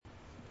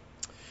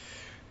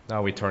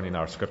Now we turn in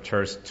our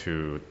scriptures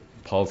to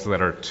Paul's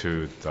letter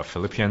to the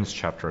Philippians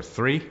chapter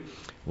 3.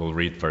 We'll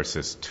read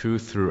verses 2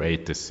 through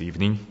 8 this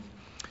evening.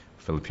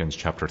 Philippians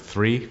chapter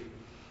 3,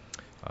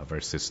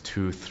 verses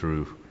 2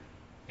 through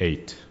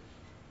 8.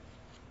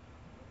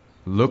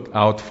 Look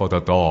out for the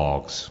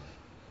dogs.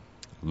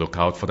 Look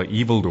out for the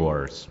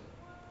evildoers.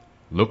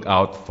 Look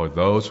out for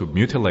those who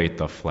mutilate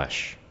the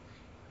flesh.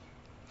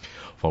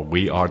 For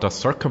we are the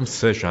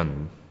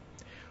circumcision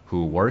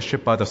who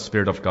worship by the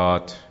Spirit of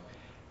God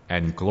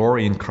and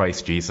glory in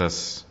Christ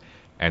Jesus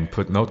and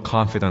put no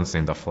confidence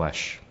in the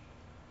flesh.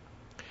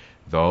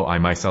 Though I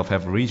myself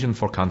have reason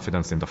for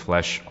confidence in the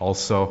flesh,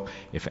 also,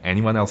 if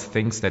anyone else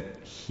thinks that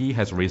he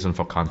has reason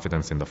for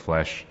confidence in the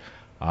flesh,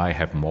 I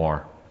have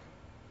more.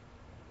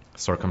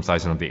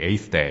 Circumcision on the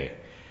 8th day,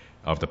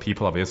 of the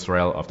people of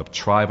Israel, of the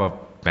tribe of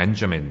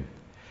Benjamin,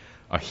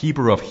 a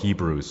Hebrew of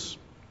Hebrews,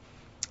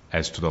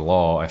 as to the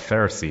law, a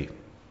Pharisee,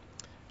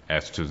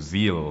 as to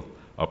zeal,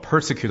 a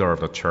persecutor of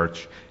the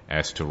church,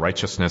 as to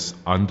righteousness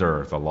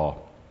under the law,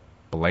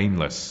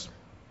 blameless.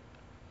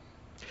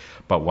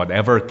 But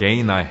whatever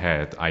gain I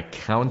had, I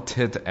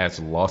counted as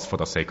loss for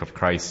the sake of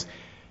Christ.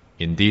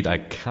 Indeed, I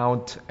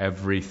count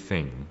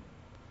everything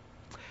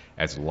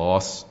as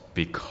loss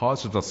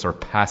because of the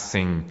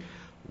surpassing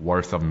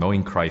worth of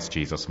knowing Christ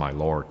Jesus my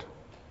Lord.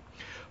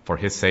 For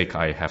his sake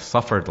I have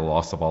suffered the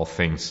loss of all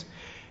things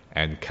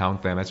and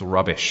count them as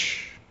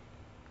rubbish,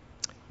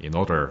 in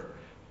order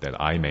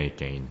that I may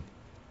gain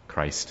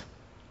Christ.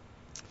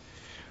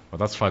 Well,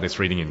 that's for this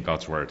reading in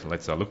God's Word.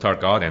 Let's look to our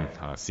God and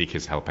seek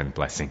His help and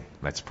blessing.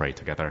 Let's pray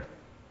together.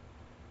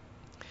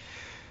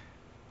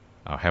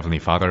 Our Heavenly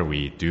Father,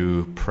 we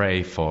do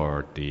pray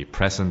for the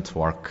present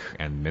work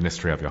and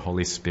ministry of your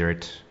Holy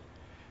Spirit,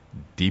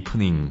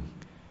 deepening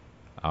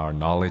our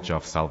knowledge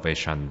of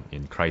salvation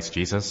in Christ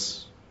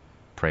Jesus.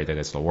 Pray that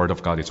as the Word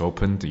of God is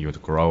opened, you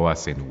would grow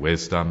us in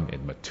wisdom,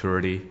 in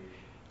maturity,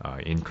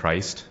 in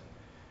Christ.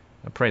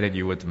 I pray that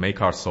you would make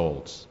our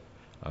souls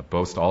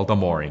boast all the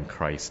more in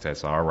Christ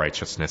as our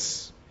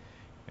righteousness,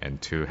 and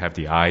to have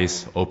the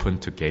eyes open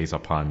to gaze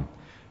upon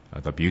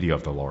the beauty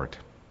of the Lord.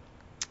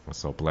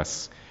 So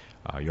bless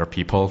your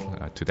people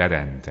to that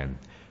end, and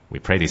we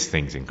pray these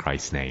things in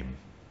Christ's name.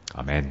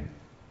 Amen.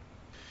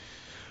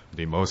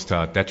 The most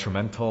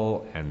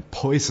detrimental and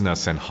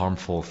poisonous and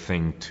harmful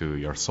thing to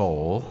your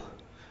soul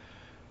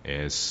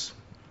is,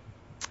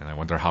 and I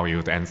wonder how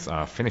you would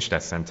finish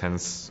that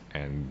sentence,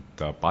 and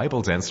the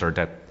Bible's answer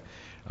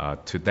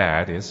to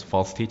that is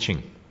false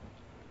teaching.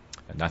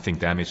 Nothing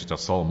damages the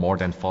soul more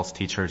than false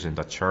teachers in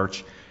the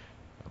church,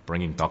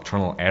 bringing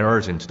doctrinal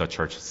errors into the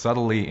church,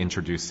 subtly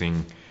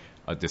introducing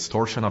a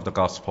distortion of the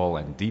gospel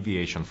and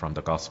deviation from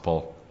the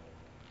gospel.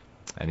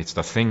 And it's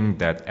the thing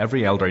that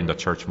every elder in the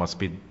church must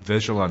be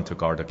vigilant to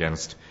guard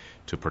against,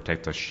 to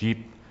protect the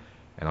sheep.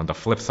 And on the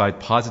flip side,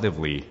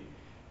 positively,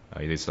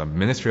 it is the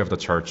ministry of the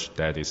church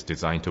that is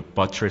designed to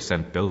buttress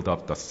and build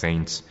up the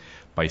saints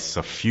by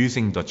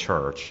suffusing the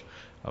church,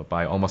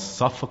 by almost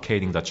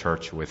suffocating the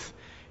church with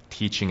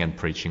teaching and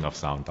preaching of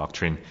sound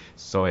doctrine,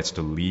 so as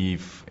to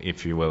leave,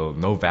 if you will,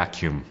 no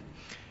vacuum,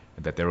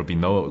 that there will be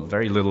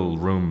very little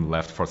room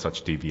left for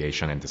such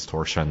deviation and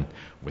distortion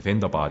within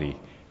the body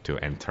to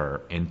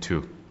enter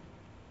into.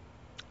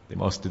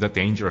 The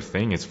dangerous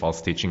thing is false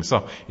teaching.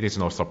 So it is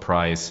no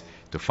surprise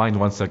to find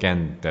once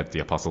again that the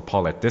Apostle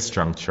Paul at this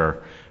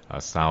juncture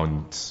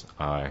sounds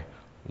a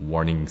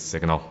warning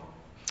signal.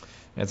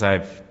 As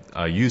I've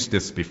used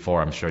this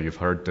before, I'm sure you've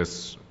heard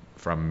this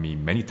from me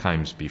many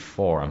times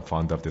before. I'm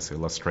fond of this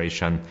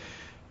illustration.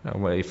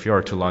 If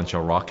you're to launch a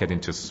rocket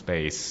into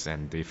space,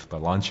 and if the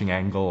launching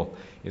angle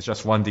is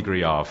just 1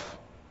 degree off,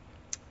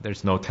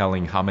 there's no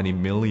telling how many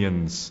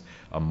millions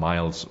of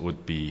miles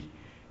would be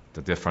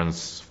the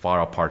difference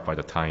far apart by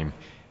the time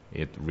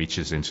it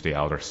reaches into the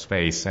outer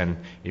space. And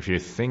if you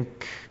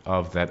think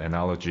of that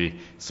analogy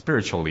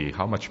spiritually,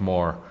 how much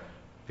more,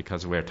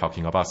 because we're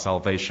talking about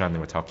salvation,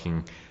 we're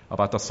talking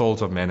about the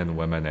souls of men and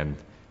women, and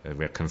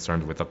we're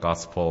concerned with the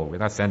gospel. We're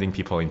not sending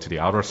people into the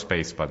outer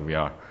space, but we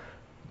are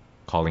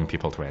calling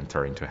people to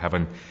enter into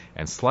heaven.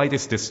 And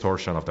slightest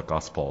distortion of the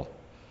gospel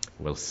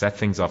will set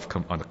things off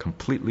on a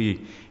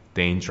completely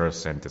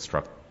dangerous and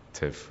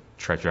destructive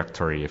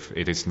trajectory. If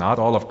it is not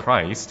all of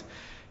Christ,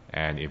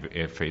 and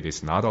if it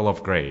is not all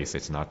of grace,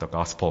 it's not the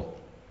gospel.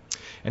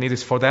 And it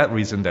is for that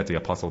reason that the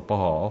Apostle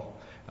Paul,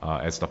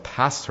 as the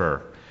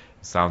pastor,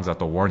 sounds out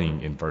the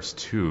warning in verse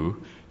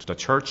 2 to the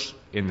church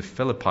in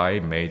Philippi,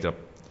 made up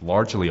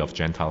largely of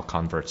Gentile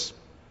converts.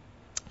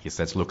 He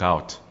says, look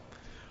out,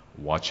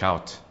 watch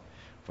out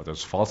for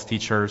those false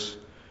teachers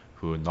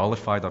who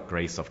nullify the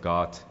grace of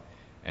God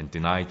and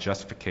deny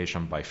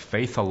justification by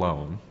faith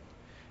alone.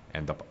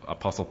 And the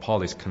Apostle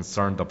Paul is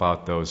concerned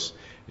about those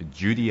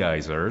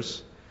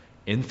Judaizers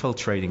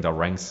infiltrating the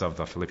ranks of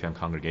the Philippian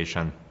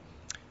congregation,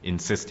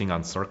 insisting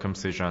on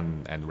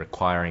circumcision and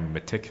requiring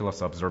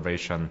meticulous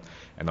observation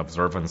and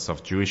observance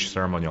of Jewish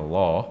ceremonial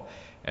law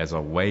as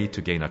a way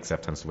to gain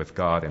acceptance with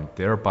God, and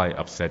thereby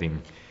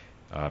upsetting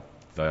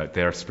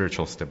their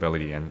spiritual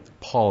stability. And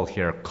Paul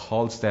here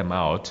calls them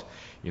out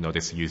You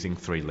notice using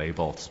three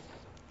labels.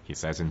 He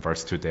says in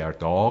verse 2, they are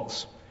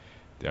dogs,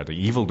 they are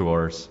the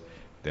evildoers,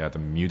 they are the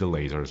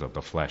mutilators of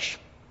the flesh.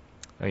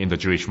 In the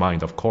Jewish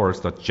mind, of course,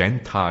 the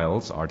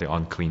Gentiles are the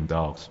unclean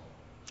dogs.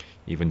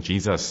 Even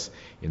Jesus,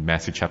 in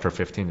Matthew chapter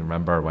 15,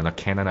 remember when a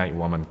Canaanite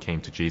woman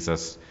came to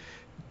Jesus,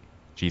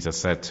 Jesus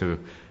said to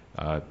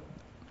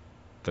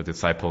the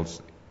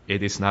disciples,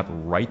 it is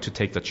not right to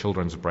take the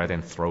children's bread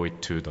and throw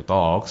it to the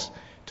dogs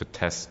to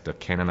test the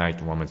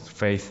Canaanite woman's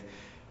faith.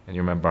 And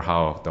you remember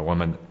how the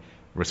woman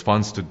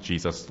responds to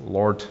Jesus,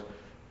 Lord,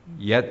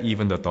 yet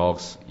even the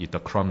dogs eat the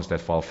crumbs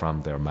that fall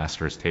from their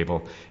master's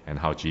table, and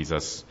how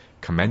Jesus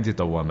commended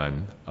the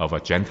woman of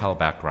a Gentile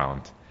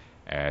background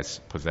as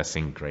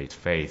possessing great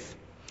faith.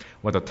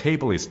 When the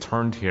table is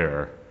turned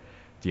here,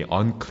 the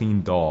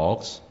unclean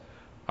dogs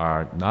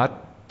are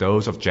not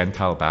those of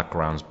Gentile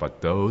backgrounds,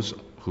 but those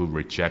who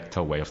reject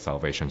the way of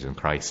salvation in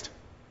Christ.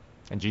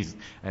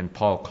 And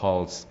Paul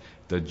calls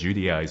the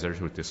Judaizers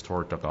who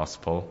distort the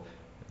gospel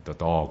the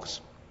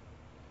dogs.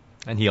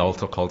 And he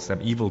also calls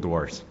them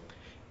evildoers.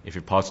 If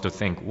you pause to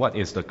think, what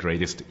is the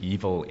greatest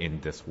evil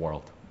in this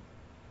world?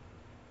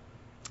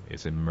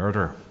 Is it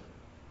murder?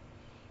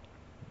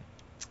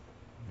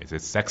 Is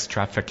it sex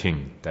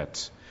trafficking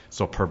that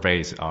so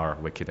pervades our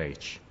wicked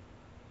age?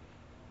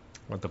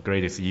 What the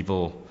greatest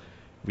evil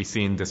we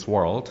see in this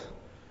world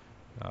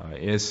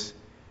is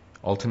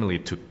ultimately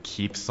to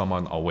keep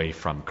someone away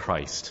from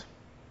Christ.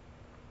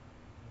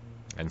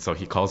 And so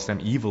he calls them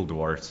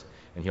evildoers,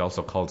 and he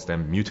also calls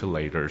them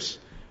mutilators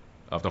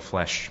of the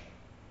flesh.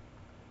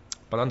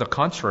 But on the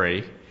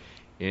contrary,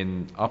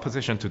 in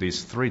opposition to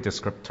these three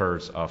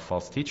descriptors of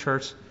false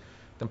teachers,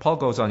 then Paul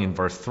goes on in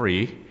verse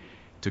 3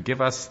 to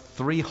give us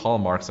three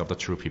hallmarks of the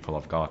true people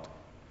of God.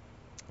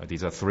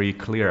 These are three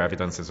clear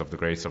evidences of the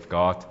grace of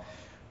God,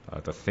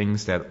 the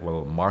things that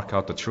will mark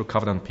out the true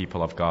covenant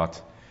people of God.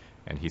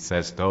 And he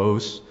says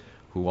those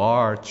who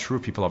are true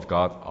people of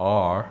God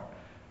are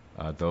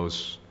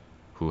those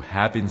who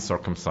have been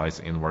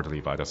circumcised inwardly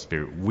by the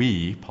Spirit.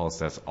 We, Paul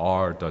says,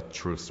 are the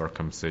true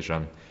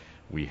circumcision.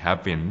 We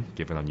have been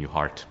given a new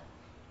heart.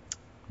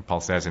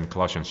 Paul says in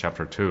Colossians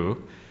chapter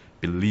 2,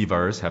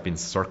 believers have been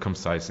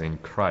circumcised in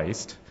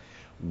Christ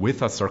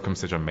with a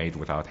circumcision made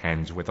without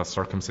hands, with a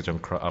circumcision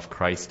of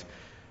Christ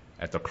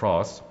at the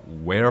cross,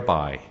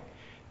 whereby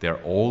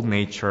their old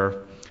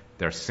nature,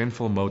 their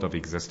sinful mode of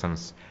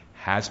existence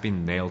has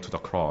been nailed to the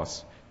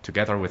cross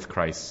together with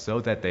Christ so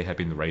that they have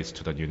been raised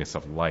to the newness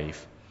of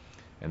life.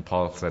 And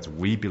Paul says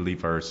we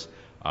believers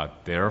are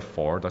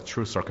therefore the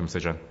true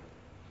circumcision.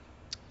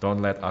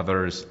 Don't let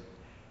others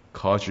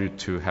cause you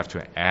to have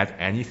to add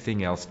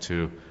anything else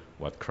to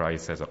what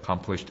Christ has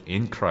accomplished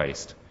in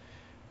Christ.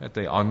 That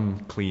the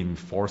unclean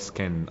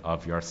foreskin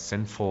of your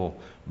sinful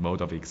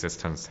mode of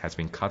existence has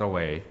been cut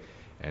away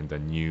and the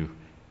new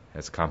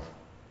has come.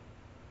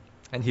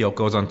 And he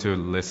goes on to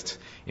list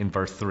in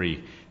verse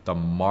 3 the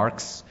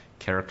marks,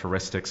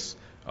 characteristics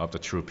of the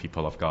true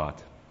people of God.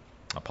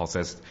 Paul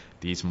says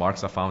these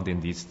marks are found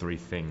in these three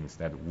things: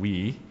 that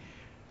we,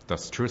 the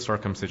true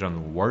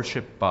circumcision,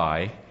 worship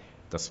by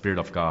the Spirit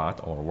of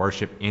God, or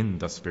worship in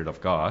the Spirit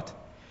of God,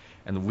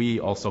 and we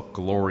also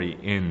glory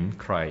in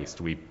Christ.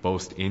 We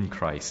boast in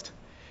Christ,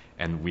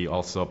 and we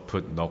also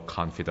put no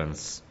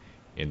confidence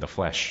in the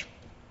flesh.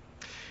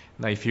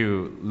 Now, if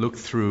you look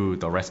through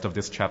the rest of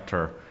this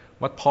chapter,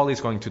 what Paul is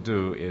going to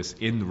do is,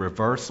 in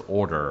reverse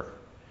order,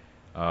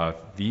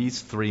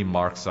 these three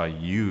marks are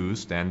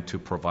used then to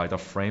provide a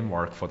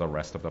framework for the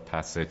rest of the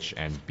passage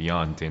and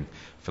beyond in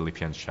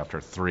Philippians chapter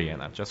 3.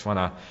 And I just want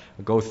to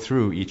go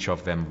through each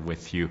of them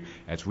with you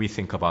as we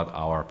think about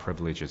our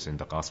privileges in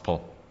the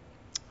gospel.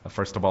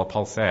 First of all,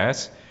 Paul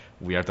says,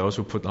 we are those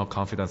who put no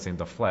confidence in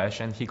the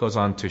flesh. And he goes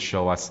on to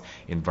show us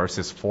in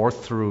verses 4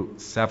 through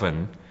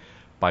 7,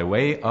 by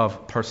way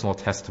of personal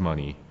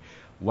testimony,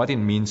 what it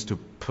means to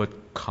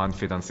put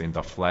confidence in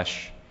the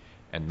flesh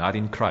and not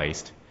in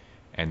Christ.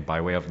 And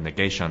by way of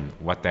negation,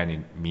 what then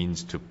it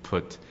means to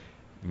put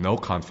no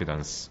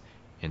confidence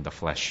in the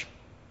flesh.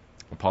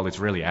 Paul is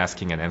really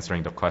asking and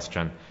answering the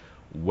question,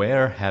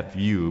 where have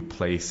you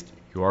placed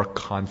your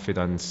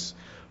confidence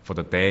for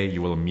the day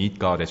you will meet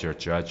God as your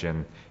judge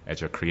and as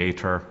your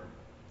creator?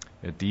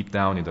 Deep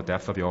down in the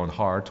depth of your own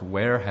heart,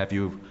 where have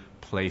you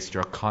placed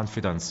your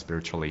confidence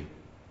spiritually?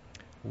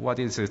 What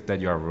is it that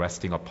you are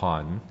resting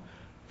upon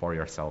for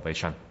your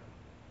salvation?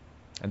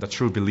 And the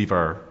true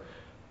believer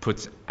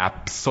puts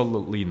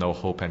absolutely no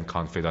hope and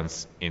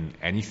confidence in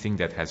anything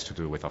that has to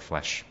do with the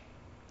flesh.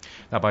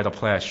 Now, by the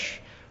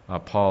flesh,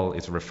 Paul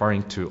is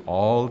referring to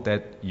all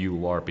that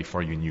you are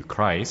before you knew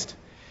Christ,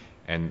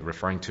 and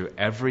referring to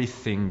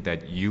everything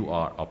that you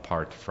are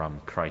apart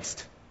from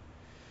Christ.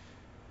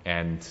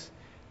 And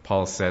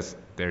Paul says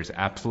there's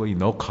absolutely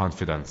no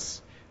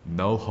confidence,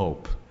 no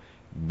hope,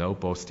 no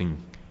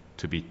boasting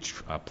to be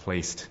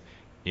placed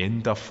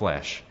in the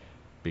flesh,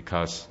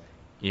 because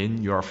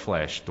in your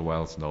flesh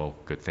dwells no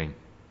good thing.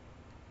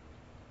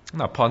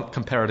 Now,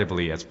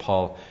 comparatively, as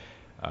Paul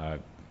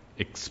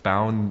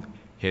expound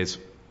his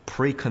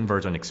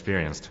pre-conversion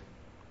experience,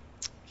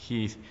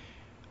 he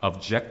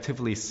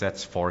objectively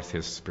sets forth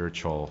his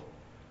spiritual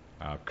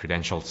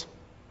credentials,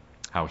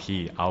 how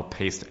he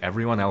outpaced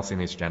everyone else in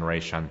his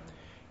generation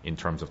in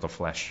terms of the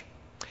flesh.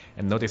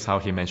 And notice how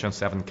he mentions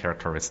 7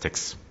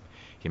 characteristics.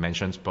 He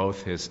mentions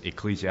both his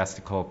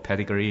ecclesiastical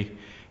pedigree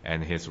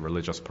and his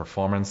religious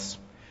performance,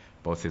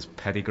 both his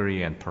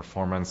pedigree and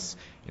performance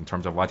in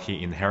terms of what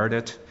he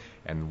inherited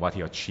and what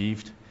he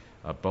achieved,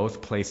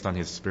 both placed on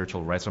his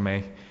spiritual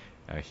resume.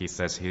 He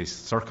says he's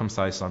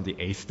circumcised on the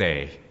 8th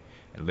day.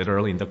 And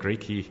literally in the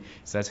Greek, he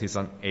says he's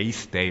an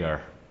 8th dayer.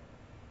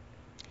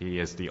 He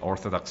is the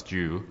Orthodox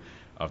Jew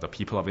of the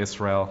people of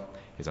Israel.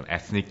 He's an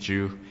ethnic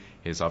Jew.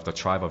 He's of the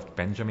tribe of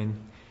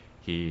Benjamin.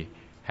 He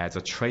has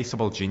a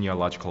traceable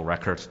genealogical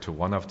record to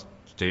one of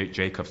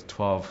Jacob's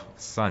 12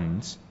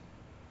 sons.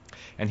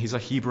 And he's a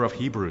Hebrew of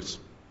Hebrews.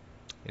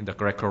 In the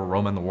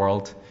Greco-Roman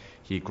world,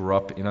 he grew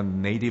up in a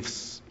native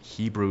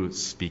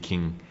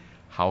Hebrew-speaking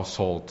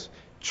household,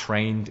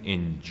 trained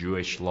in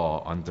Jewish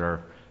law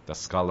under the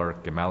scholar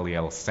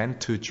Gamaliel,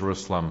 sent to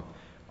Jerusalem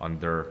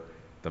under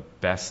the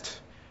best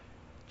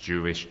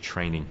Jewish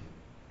training.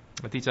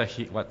 But these are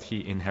what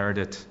he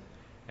inherited,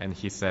 and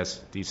he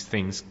says these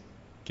things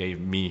gave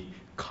me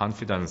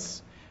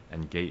confidence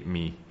and gave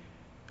me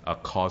a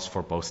cause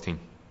for boasting.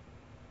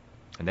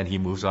 And then he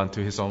moves on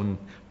to his own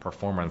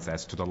performance.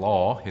 As to the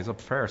law, he's a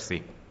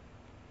Pharisee.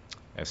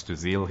 As to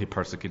zeal, he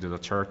persecuted the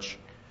church.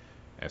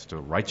 As to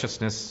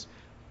righteousness,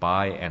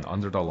 by and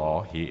under the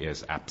law, he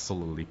is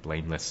absolutely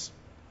blameless.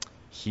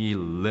 He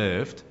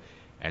lived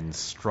and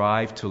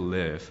strived to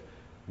live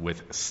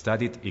with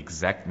studied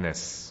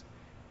exactness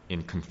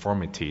in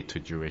conformity to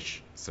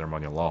Jewish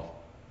ceremonial law.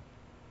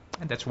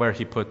 And that's where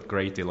he put a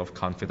great deal of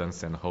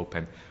confidence and hope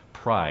and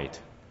pride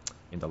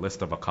in the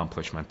list of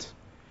accomplishment,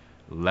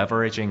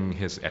 leveraging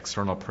his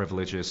external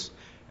privileges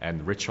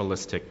and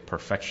ritualistic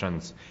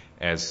perfections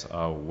as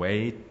a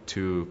way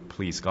to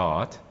please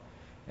God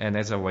and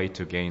as a way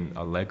to gain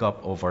a leg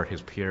up over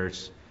his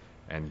peers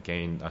and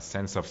gain a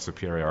sense of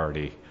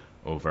superiority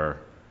over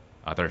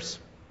others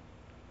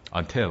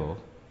until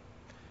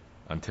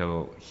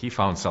he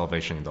found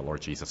salvation in the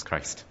Lord Jesus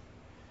Christ,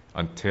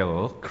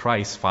 until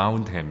Christ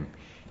found him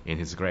in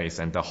his grace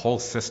and the whole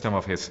system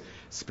of his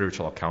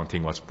spiritual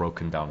accounting was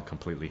broken down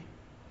completely.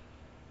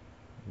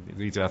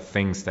 These are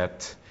things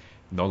that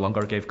no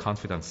longer gave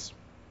confidence.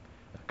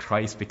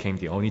 Christ became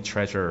the only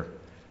treasure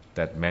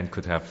that man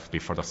could have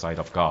before the sight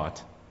of God.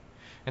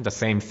 And the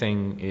same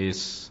thing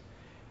is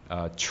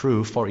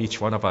true for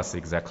each one of us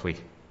exactly.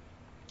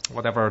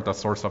 Whatever the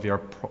source of your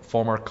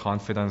former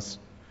confidence,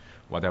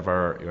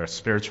 whatever your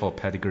spiritual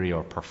pedigree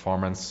or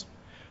performance,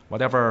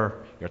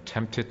 whatever you're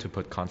tempted to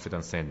put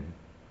confidence in,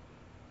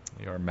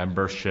 your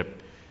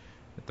membership,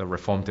 the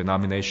Reformed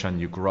denomination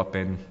you grew up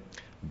in,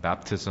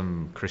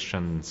 baptism,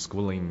 Christian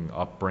schooling,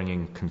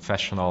 upbringing,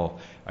 confessional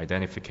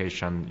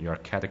identification, your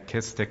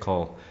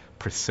catechistical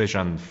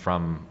precision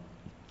from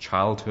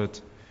childhood,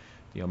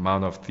 the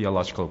amount of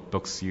theological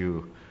books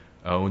you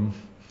own,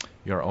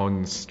 your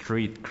own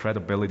street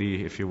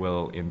credibility, if you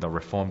will, in the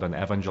Reformed and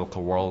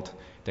evangelical world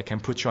that can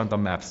put you on the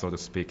map, so to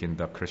speak, in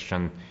the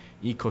Christian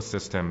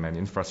ecosystem and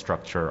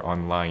infrastructure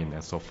online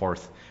and so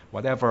forth.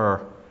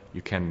 Whatever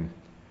you can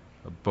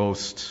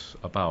boast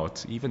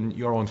about, even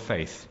your own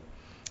faith,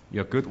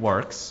 your good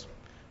works,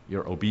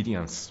 your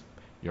obedience,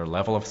 your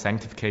level of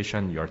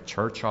sanctification, your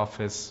church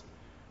office,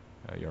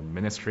 your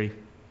ministry,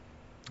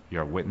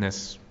 your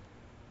witness,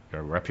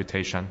 your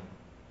reputation.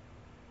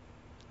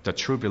 The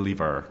true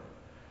believer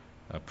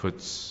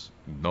puts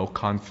no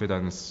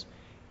confidence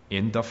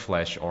in the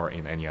flesh or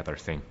in any other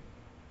thing.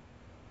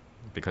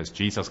 Because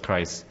Jesus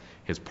Christ,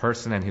 his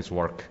person and his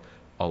work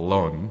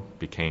alone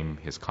became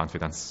his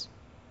confidence.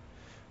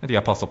 And the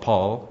Apostle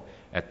Paul,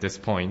 at this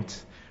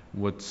point,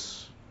 would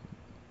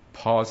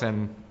pause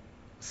and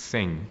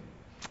sing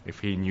if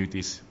he knew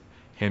these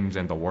hymns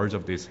and the words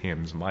of these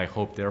hymns. My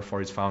hope,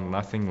 therefore, is found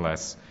nothing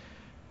less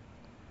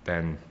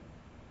than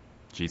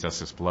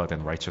Jesus' blood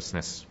and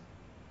righteousness.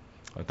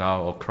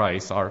 Thou, O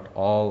Christ, art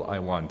all I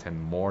want,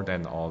 and more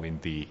than all in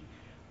thee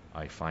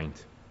I find.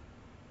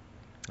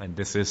 And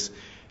this is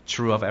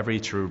true of every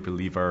true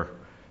believer,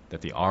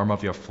 that the arm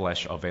of your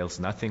flesh avails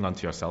nothing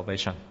unto your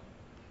salvation.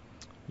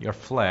 Your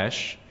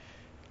flesh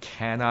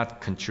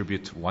cannot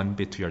contribute one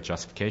bit to your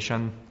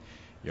justification.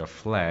 Your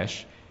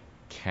flesh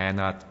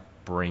cannot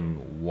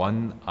bring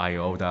one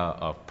iota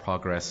of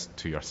progress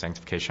to your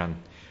sanctification.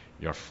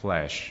 Your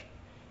flesh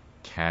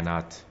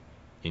cannot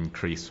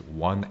increase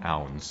 1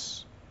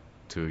 ounce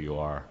to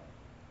your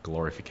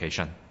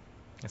glorification.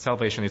 And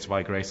salvation is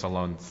by grace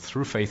alone,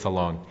 through faith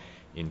alone,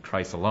 in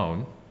Christ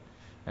alone.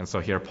 And so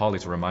here Paul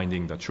is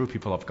reminding the true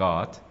people of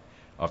God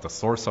of the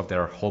source of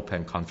their hope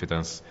and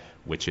confidence,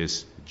 which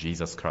is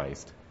Jesus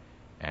Christ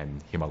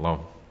and him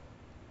alone.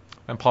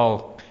 When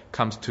Paul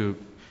comes to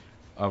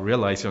a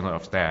realization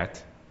of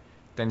that,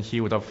 then he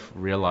would have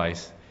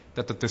realized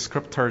that the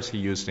descriptors he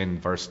used in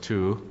verse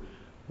 2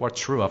 were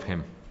true of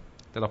him.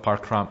 That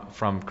apart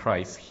from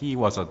Christ, he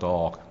was a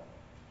dog.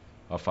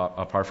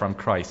 Apart from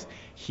Christ,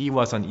 he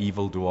was an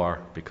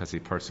evildoer because he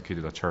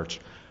persecuted the church.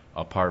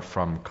 apart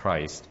from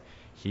Christ,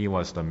 he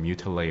was the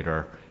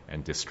mutilator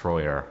and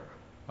destroyer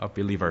of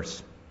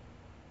believers.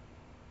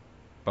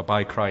 But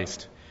by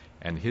Christ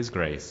and his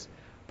grace,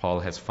 Paul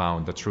has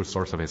found the true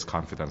source of his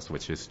confidence,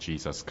 which is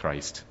Jesus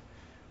Christ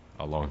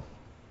alone.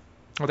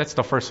 Well, that's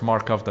the first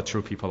mark of the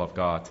true people of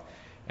God.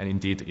 And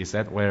indeed, is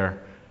that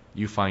where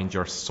you find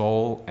your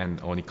sole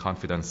and only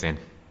confidence in?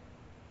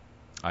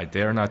 I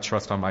dare not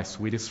trust on my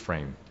sweetest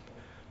frame,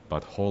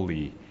 but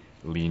wholly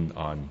lean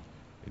on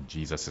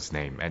Jesus'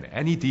 name. And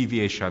any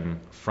deviation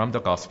from the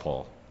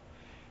gospel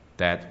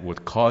that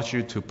would cause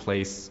you to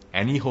place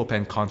any hope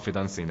and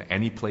confidence in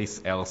any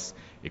place else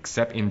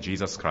except in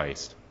Jesus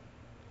Christ,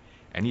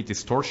 any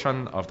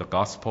distortion of the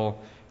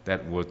gospel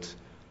that would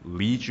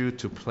lead you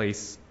to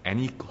place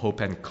any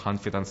hope and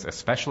confidence,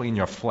 especially in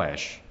your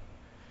flesh,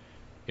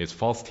 is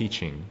false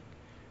teaching.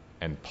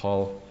 And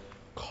Paul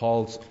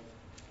calls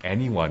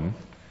anyone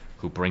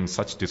who brings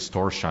such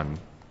distortion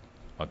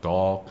a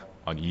dog,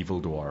 an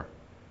evildoer,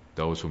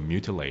 those who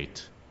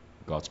mutilate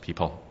God's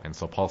people. And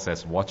so Paul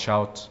says, watch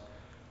out,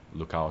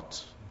 look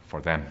out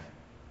for them.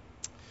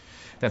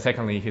 Then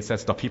secondly, he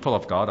says the people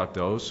of God are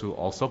those who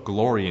also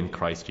glory in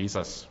Christ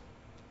Jesus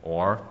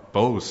or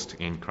boast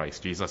in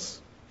Christ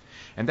Jesus.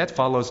 And that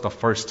follows the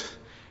first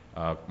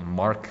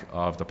mark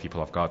of the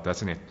people of God,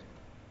 doesn't it?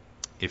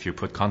 If you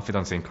put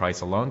confidence in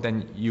Christ alone,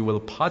 then you will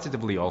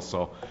positively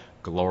also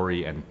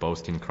glory and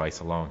boast in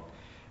Christ alone.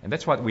 And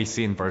that's what we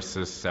see in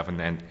verses 7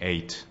 and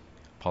 8.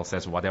 Paul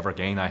says, whatever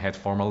gain I had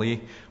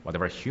formerly,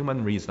 whatever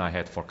human reason I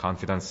had for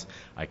confidence,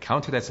 I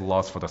counted as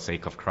loss for the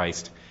sake of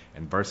Christ.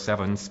 And verse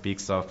 7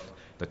 speaks of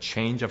the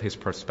change of his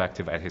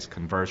perspective at his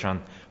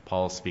conversion.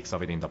 Paul speaks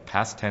of it in the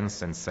past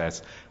tense and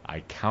says,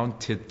 I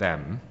counted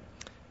them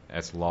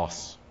as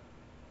loss.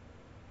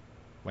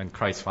 When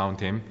Christ found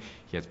him,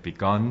 he had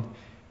begun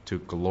to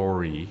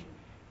glory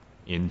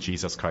in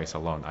Jesus Christ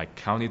alone. I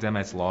counted them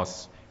as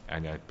loss,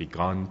 and I had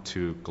begun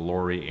to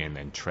glory in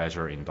and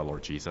treasure in the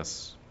Lord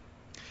Jesus.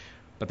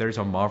 But there is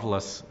a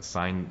marvelous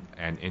sign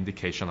and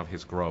indication of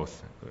his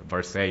growth.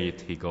 Verse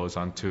 8, he goes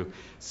on to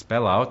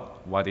spell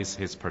out what is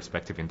his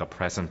perspective in the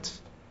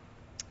present.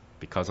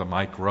 Because of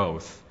my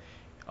growth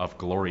of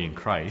glory in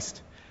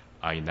Christ,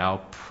 I now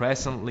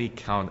presently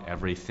count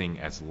everything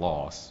as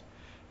loss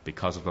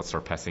because of the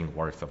surpassing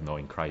worth of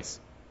knowing Christ.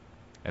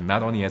 And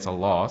not only as a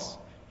loss,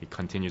 he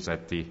continues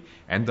at the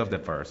end of the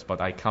verse, but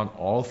I count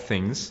all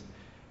things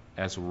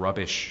as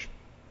rubbish,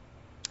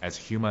 as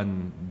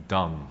human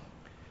dung,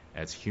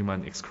 as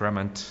human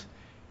excrement,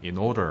 in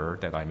order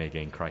that I may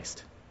gain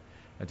Christ.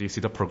 Do you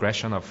see the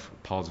progression of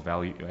Paul's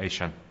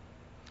valuation?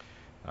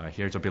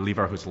 Here's a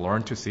believer who's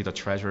learned to see the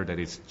treasure that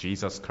is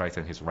Jesus Christ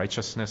and his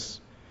righteousness,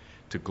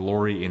 to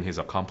glory in his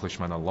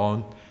accomplishment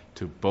alone,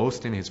 to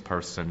boast in his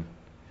person.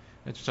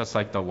 It's just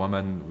like the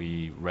woman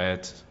we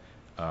read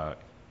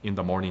in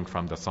the morning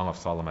from the Song of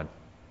Solomon,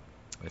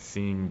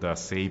 seeing the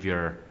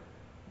Savior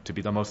to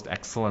be the most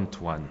excellent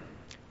one,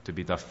 to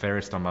be the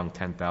fairest among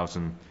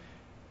 10,000,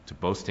 to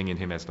boasting in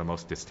him as the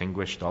most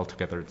distinguished,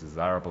 altogether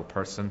desirable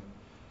person.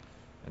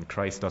 And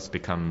Christ thus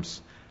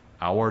becomes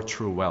our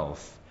true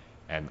wealth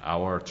and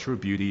our true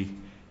beauty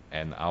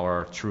and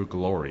our true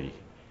glory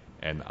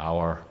and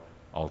our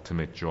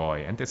ultimate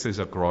joy. And this is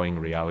a growing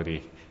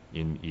reality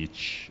in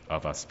each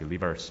of us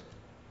believers.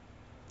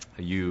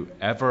 You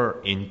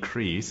ever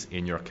increase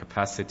in your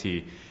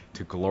capacity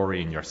to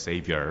glory in your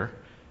Savior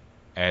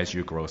as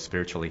you grow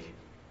spiritually.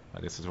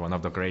 This is one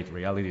of the great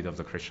realities of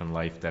the Christian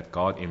life, that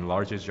God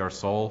enlarges your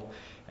soul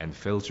and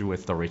fills you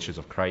with the riches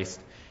of Christ.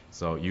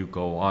 So you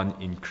go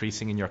on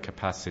increasing in your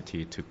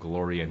capacity to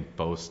glory and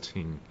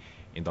boasting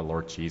in the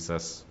Lord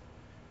Jesus.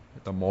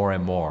 The more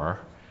and more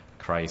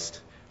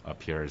Christ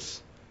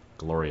appears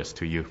glorious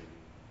to you.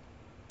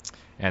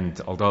 And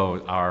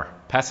although our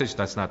passage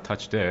does not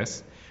touch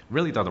this,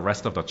 really the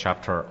rest of the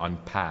chapter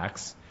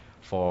unpacks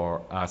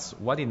for us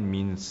what it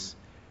means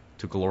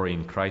to glory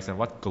in Christ and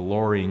what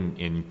glorying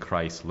in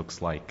Christ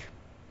looks like.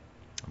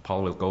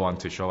 Paul will go on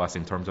to show us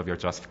in terms of your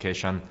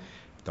justification,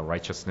 the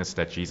righteousness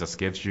that Jesus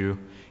gives you,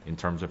 in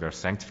terms of your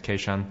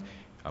sanctification,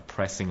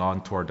 pressing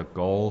on toward the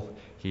goal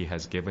he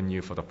has given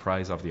you for the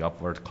prize of the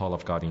upward call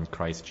of God in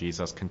Christ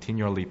Jesus,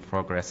 continually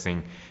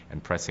progressing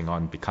and pressing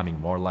on,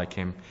 becoming more like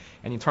him.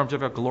 And in terms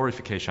of your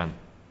glorification,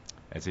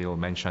 as he'll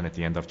mention at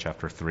the end of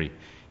chapter 3,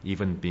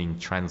 even being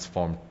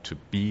transformed to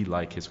be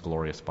like his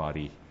glorious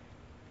body,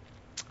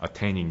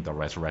 attaining the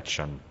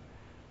resurrection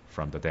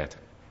from the dead.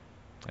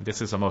 And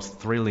this is the most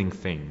thrilling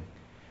thing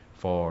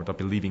for the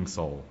believing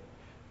soul,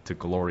 to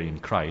glory in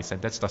Christ.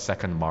 And that's the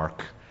second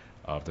mark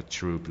of the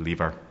true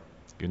believer.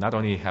 You not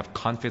only have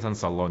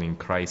confidence alone in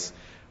Christ,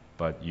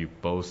 but you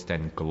boast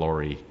and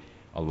glory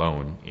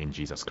alone in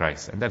Jesus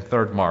Christ. And then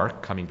third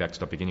mark, coming back to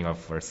the beginning of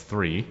verse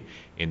 3,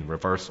 in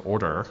reverse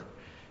order,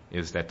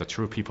 is that the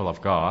true people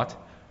of God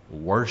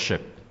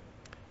worship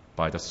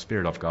by the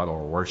Spirit of God,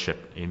 or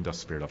worship in the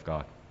Spirit of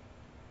God.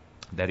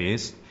 That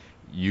is,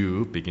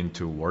 you begin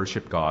to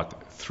worship God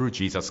through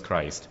Jesus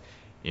Christ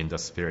in the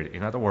Spirit.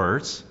 In other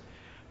words,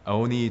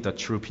 only the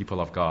true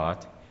people of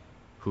God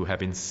who have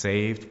been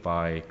saved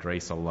by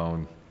grace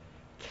alone,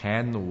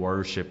 can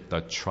worship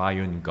the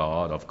triune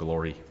God of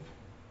glory.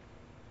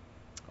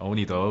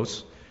 Only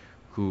those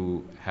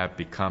who have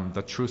become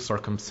the true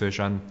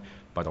circumcision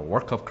by the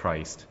work of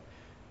Christ,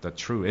 the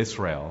true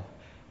Israel,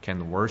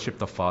 can worship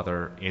the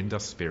Father in the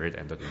Spirit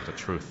and in the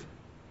truth.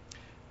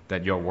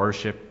 That your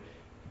worship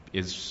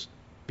is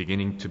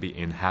beginning to be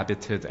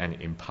inhabited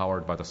and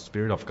empowered by the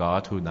Spirit of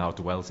God who now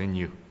dwells in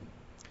you.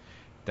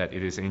 That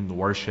it is in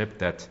worship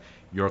that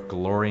your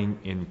glorying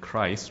in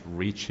Christ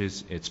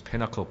reaches its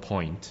pinnacle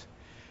point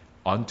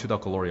unto the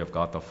glory of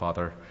God the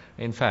Father.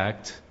 In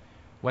fact,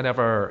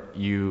 whenever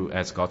you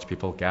as God's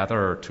people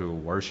gather to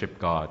worship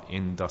God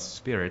in the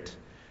Spirit,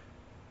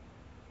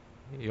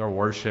 your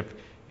worship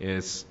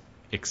is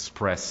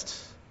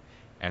expressed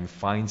and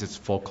finds its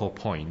focal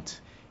point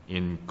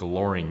in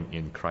glorying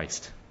in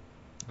Christ.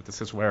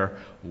 This is where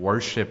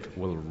worship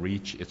will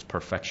reach its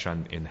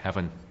perfection in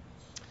heaven.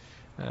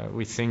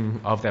 We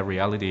sing of that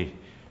reality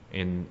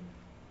in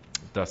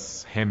the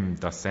hymn,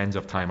 The Sands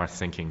of Time Are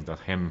Sinking, the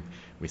hymn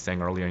we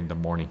sang earlier in the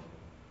morning.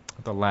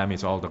 The Lamb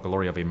is all the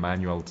glory of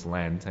Emmanuel's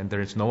land, and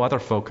there is no other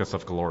focus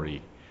of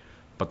glory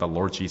but the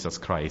Lord Jesus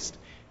Christ,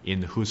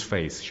 in whose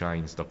face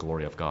shines the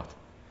glory of God.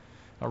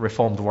 A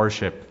Reformed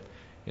worship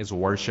is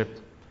worship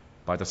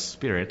by the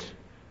Spirit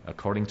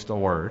according to the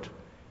Word,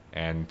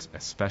 and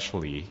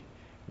especially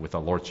with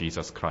the Lord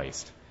Jesus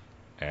Christ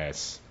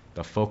as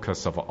the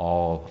focus of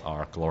all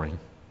our glory.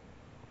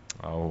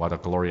 Oh, what a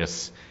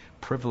glorious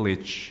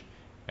privilege,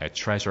 a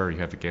treasure you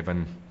have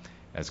given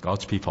as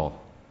God's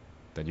people,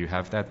 that you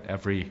have that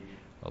every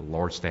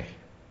Lord's Day.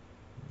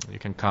 You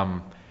can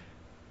come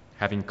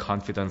having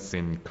confidence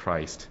in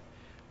Christ,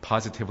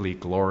 positively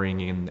glorying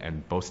in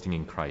and boasting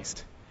in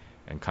Christ,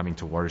 and coming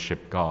to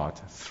worship God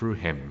through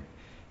Him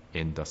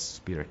in the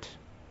Spirit.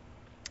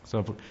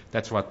 So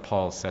that's what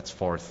Paul sets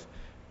forth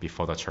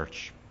before the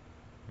church.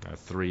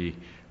 3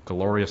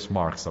 glorious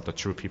marks of the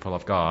true people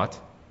of God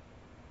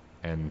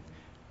and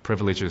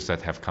privileges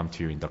that have come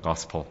to you in the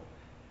gospel.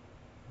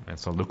 And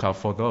so look out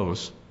for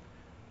those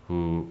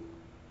who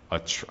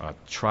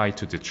try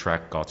to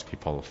detract God's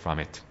people from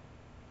it.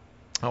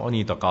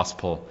 Only the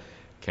gospel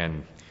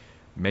can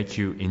make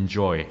you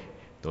enjoy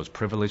those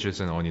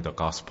privileges, and only the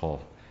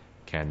gospel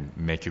can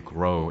make you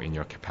grow in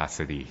your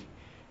capacity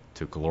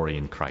to glory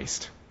in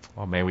Christ.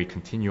 Well, may we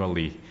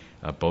continually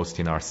boast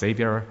in our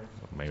Savior.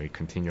 May we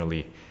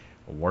continually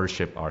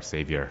worship our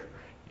Savior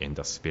in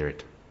the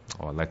Spirit.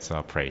 Well, let's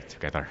pray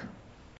together.